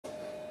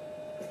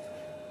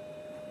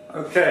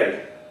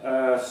Okay,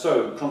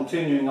 so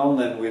continuing on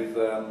then with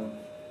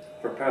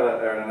propeller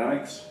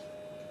aerodynamics,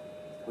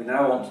 we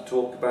now want to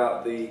talk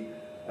about the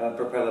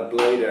propeller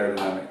blade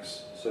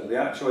aerodynamics. So the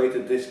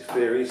actuated disc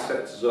theory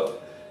sets us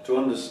up to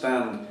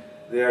understand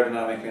the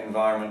aerodynamic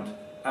environment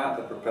at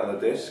the propeller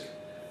disc.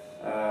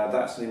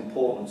 That's an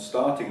important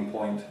starting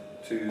point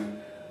to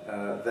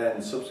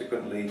then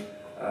subsequently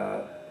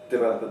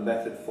develop a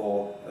method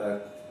for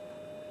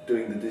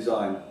doing the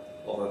design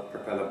of a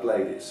propeller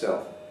blade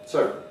itself.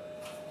 So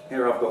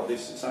here I've got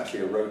this, it's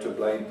actually a rotor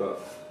blade, but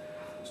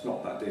it's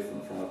not that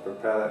different from a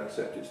propeller,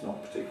 except it's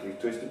not particularly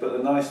twisted. But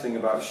the nice thing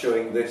about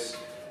showing this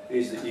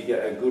is that you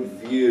get a good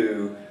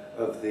view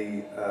of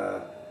the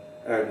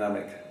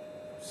aerodynamic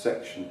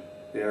section,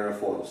 the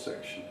aerofoil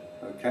section.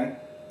 Okay?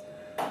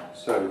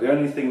 So the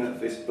only thing that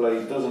this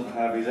blade doesn't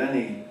have is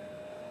any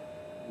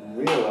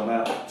real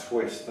amount of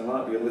twist. There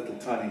might be a little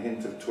tiny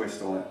hint of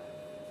twist on it.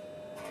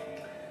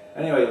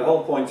 Anyway, the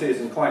whole point is,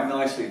 and quite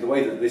nicely, the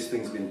way that this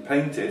thing's been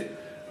painted,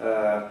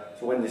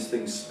 so when this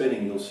thing's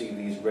spinning you'll see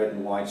these red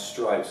and white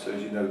stripes, so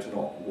as you know to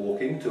not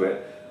walk into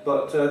it.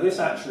 But this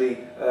actually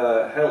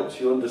helps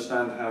you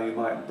understand how you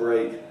might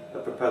break a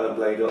propeller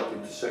blade up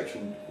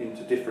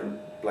into different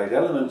blade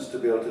elements to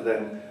be able to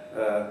then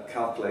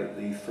calculate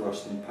the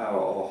thrust and power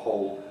of a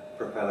whole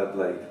propeller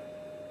blade.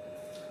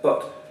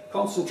 But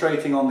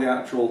concentrating on the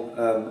actual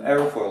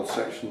aerofoil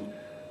section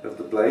of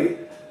the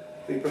blade,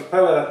 the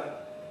propeller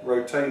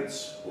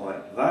rotates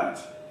like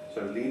that,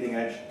 so leading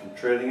edge and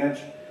trailing edge.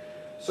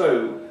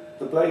 So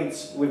the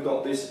blades, we've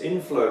got this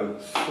inflow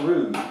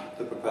through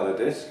the propeller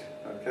disc,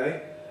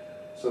 okay?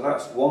 So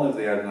that's one of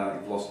the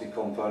aerodynamic velocity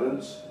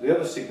components. The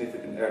other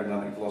significant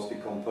aerodynamic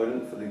velocity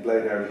component for the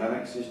blade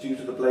aerodynamics is due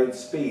to the blade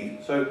speed.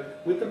 So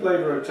with the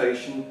blade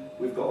rotation,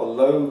 we've got a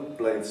low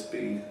blade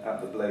speed at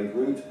the blade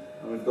root,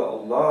 and we've got a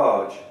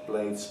large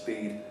blade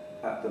speed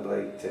at the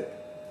blade tip.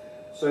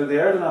 So the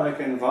aerodynamic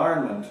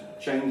environment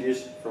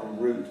changes from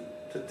root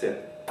to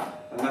tip,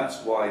 and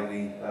that's why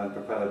the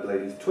propeller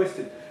blade is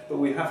twisted. But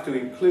we have to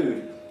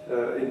include,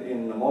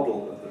 in the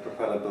model of the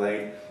propeller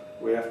blade,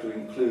 we have to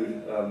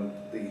include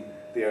the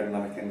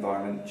aerodynamic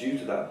environment due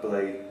to that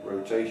blade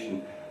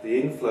rotation.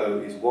 The inflow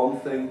is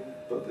one thing,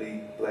 but the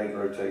blade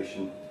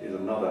rotation is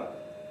another.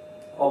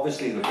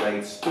 Obviously the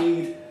blade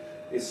speed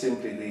is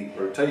simply the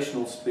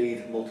rotational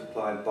speed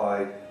multiplied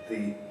by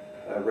the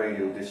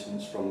radial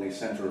distance from the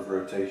centre of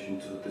rotation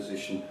to the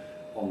position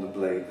on the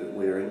blade that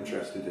we're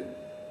interested in.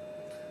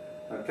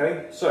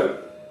 Okay,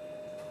 so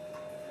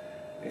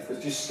if we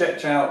just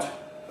sketch out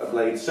a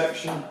blade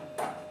section,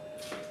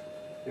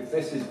 if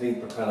this is the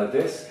propeller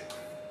disc,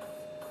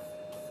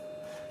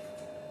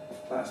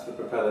 that's the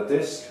propeller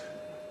disc,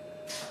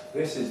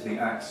 this is the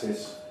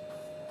axis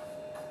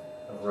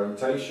of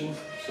rotation,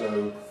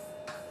 so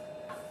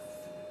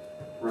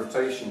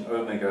rotation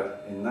omega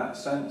in that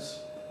sense.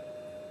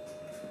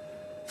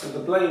 So the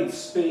blade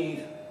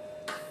speed,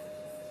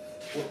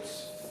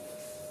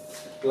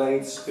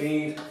 blade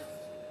speed,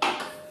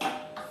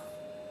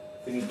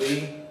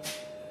 VB,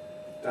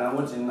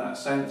 downwards in that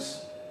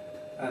sense,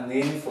 and the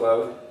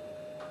inflow,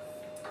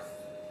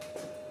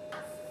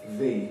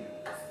 V,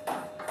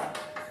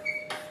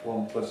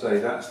 1 plus A,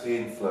 that's the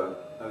inflow,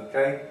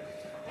 okay?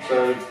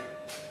 So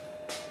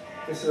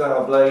this is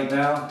our blade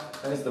now,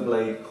 there's the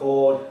blade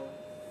chord,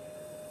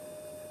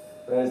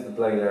 there's the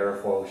blade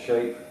aerofoil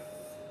shape.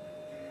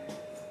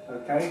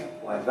 Okay,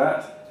 like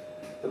that.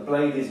 The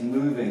blade is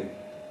moving.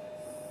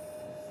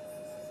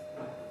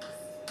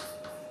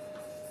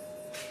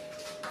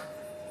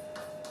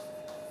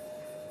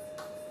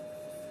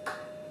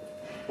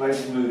 Blade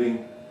is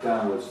moving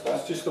downwards.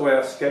 That's just the way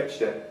I've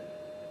sketched it.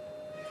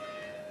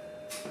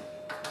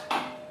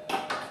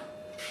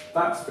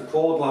 That's the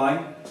chord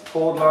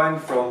line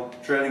from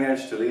trailing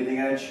edge to leading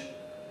edge,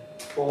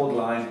 chord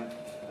line,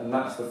 and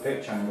that's the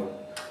pitch angle.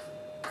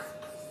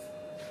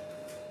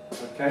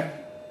 Okay?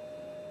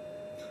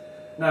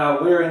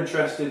 Now we're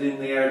interested in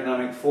the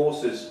aerodynamic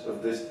forces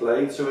of this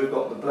blade, so we've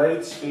got the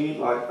blade speed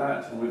like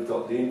that, and we've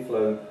got the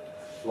inflow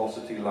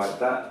velocity like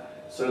that.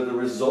 So the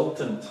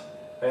resultant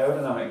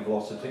aerodynamic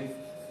velocity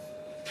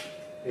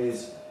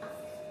is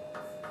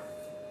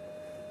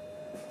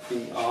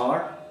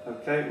PR,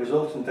 okay,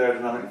 resultant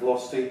aerodynamic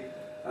velocity,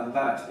 and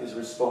that is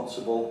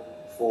responsible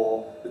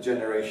for the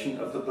generation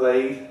of the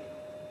blade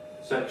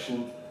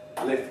section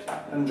lift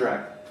and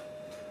drag.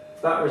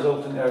 That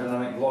resultant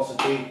aerodynamic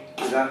velocity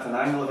is at an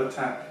angle of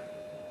attack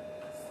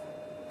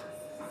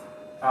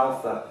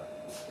alpha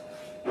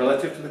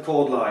relative to the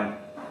chord line.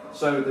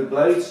 So the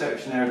blade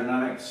section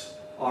aerodynamics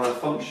are a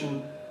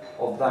function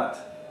of that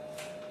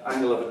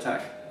angle of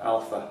attack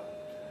alpha.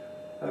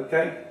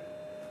 Okay?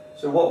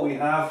 So what we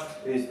have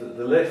is that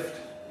the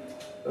lift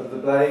of the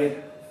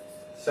blade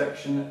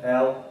section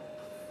L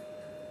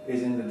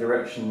is in the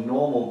direction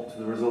normal to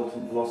the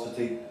resultant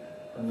velocity,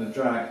 and the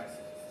drag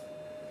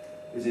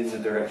is in the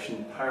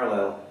direction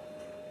parallel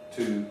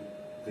to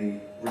the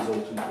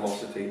resultant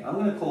velocity. I'm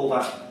going to call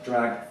that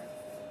drag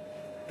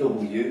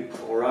W,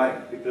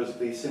 alright, because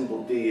the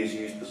symbol D is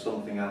used for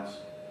something else.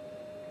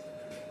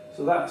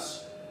 So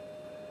that's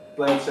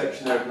blade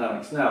section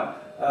aerodynamics. Now,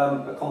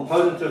 a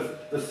component of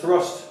the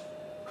thrust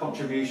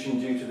contribution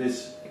due to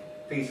this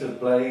piece of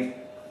blade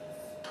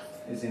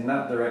is in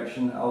that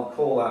direction. I'll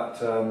call that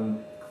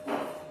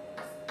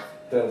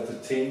delta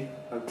T,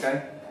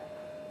 okay?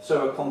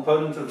 So a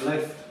component of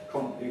lift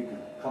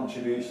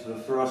contributes to the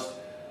thrust,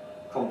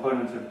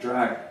 component of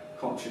drag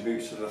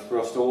contributes to the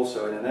thrust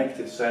also in a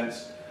negative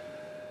sense.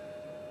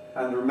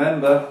 And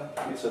remember,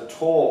 it's a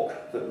torque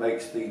that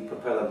makes the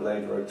propeller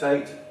blade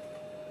rotate.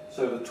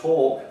 So the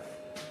torque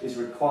is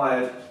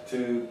required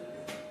to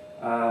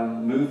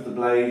move the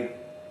blade,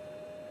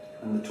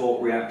 and the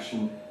torque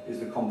reaction is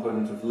the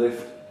component of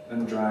lift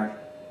and drag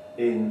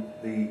in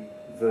the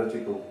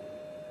vertical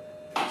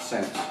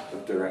sense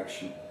of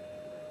direction.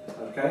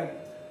 Okay,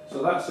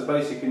 so that's the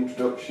basic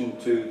introduction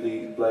to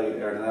the blade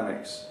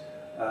aerodynamics.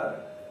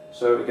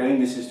 So again,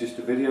 this is just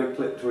a video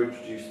clip to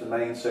introduce the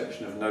main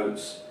section of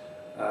notes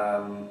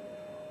on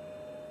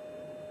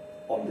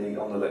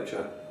the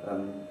lecture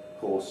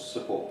course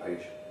support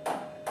page.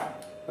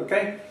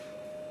 Okay,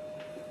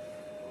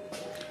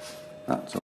 that's all.